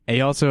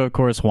He also, of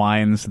course,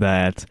 whines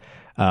that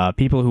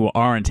people who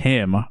aren't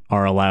him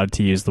are allowed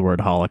to use the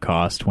word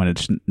Holocaust when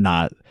it's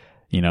not,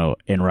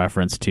 in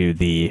reference to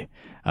the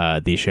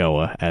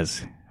Shoah,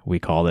 as we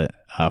called it.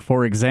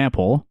 For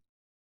example,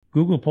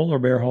 Google polar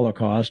bear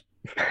Holocaust,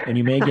 and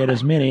you may get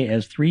as many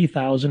as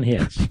 3,000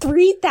 hits.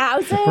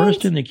 3,000? The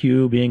first in the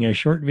queue being a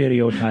short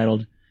video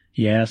titled,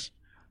 Yes,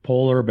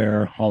 Polar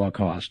Bear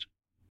Holocaust.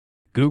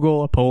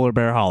 Google polar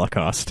bear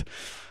Holocaust.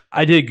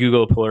 I did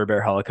Google polar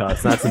bear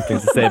Holocaust, and I have some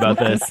things to say about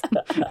this.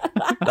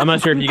 I'm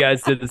not sure if you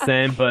guys did the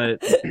same,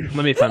 but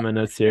let me find my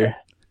notes here.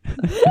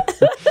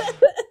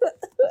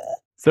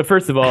 So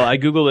first of all, I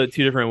Googled it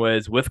two different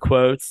ways, with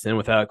quotes and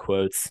without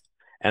quotes.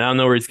 And I don't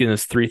know where he's getting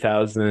this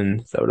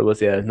 3,000. Is that what it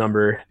was? Yeah,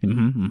 number.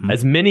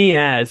 As many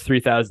as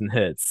 3,000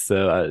 hits.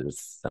 So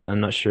I'm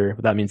not sure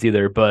what that means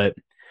either. But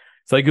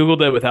so I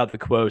Googled it without the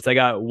quotes. I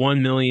got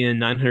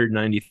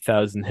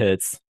 1,990,000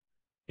 hits.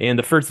 And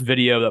the first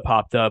video that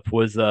popped up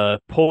was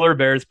polar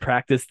bears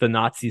practice the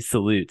Nazi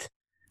salute.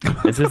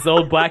 It's this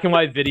old black and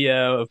white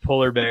video of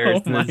polar bears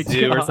in a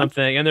zoo or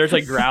something. And there's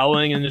like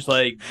growling and just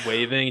like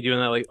waving, doing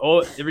that like,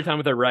 every time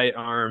with their right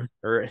arm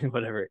or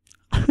whatever.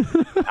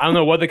 I don't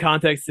know what the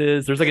context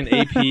is. There's like an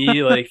AP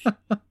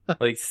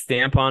like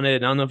stamp on it. I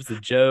don't know if it's a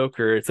joke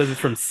or it says it's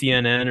from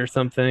CNN or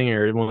something,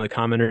 or one of the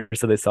commenters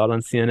said they saw it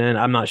on CNN.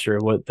 I'm not sure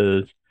I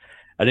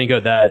didn't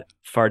go that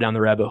far down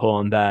the rabbit hole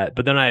on that.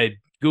 But then I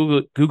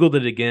Googled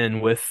it again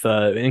with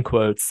in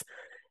quotes,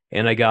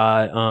 and I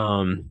got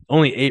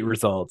only 8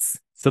 results.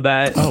 So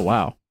that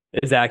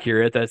is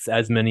accurate. That's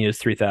as many as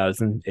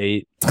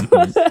 3,008. I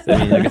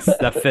mean, I guess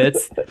that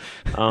fits.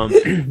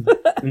 And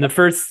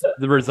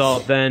the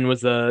result then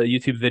was a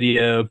YouTube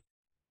video.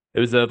 It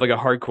was like a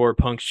hardcore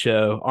punk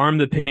show. Arm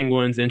the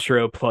Penguins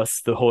intro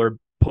plus the Polar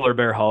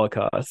Bear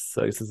Holocaust.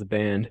 So I guess it's a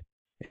band.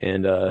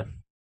 And I'm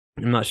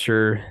not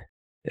sure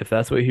if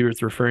that's what he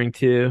was referring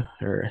to.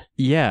 Or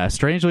yeah,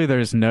 strangely,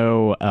 there's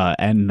no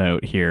end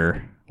note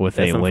here with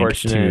a link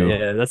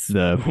to that's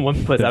the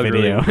one place I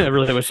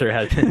really wish there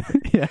had been.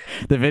 Yeah,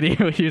 the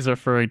video he was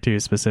referring to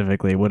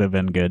specifically would have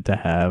been good to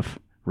have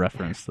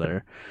referenced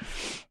there.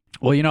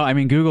 Well,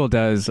 Google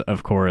does,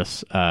 of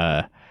course,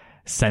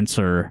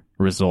 censor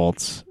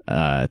results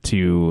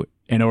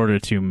in order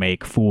to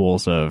make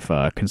fools of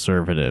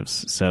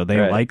conservatives. So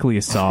they likely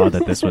saw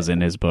that this was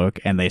in his book,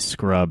 and they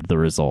scrubbed the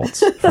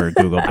results for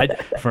Google. I did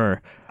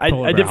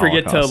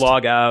forget to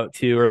log out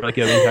too, or like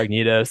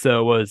incognito,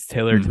 so it was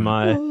tailored to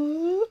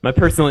my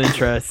personal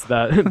interests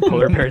about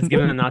polar bears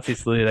giving a Nazi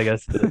salute, I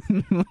guess.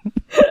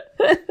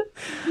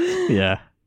 Yeah.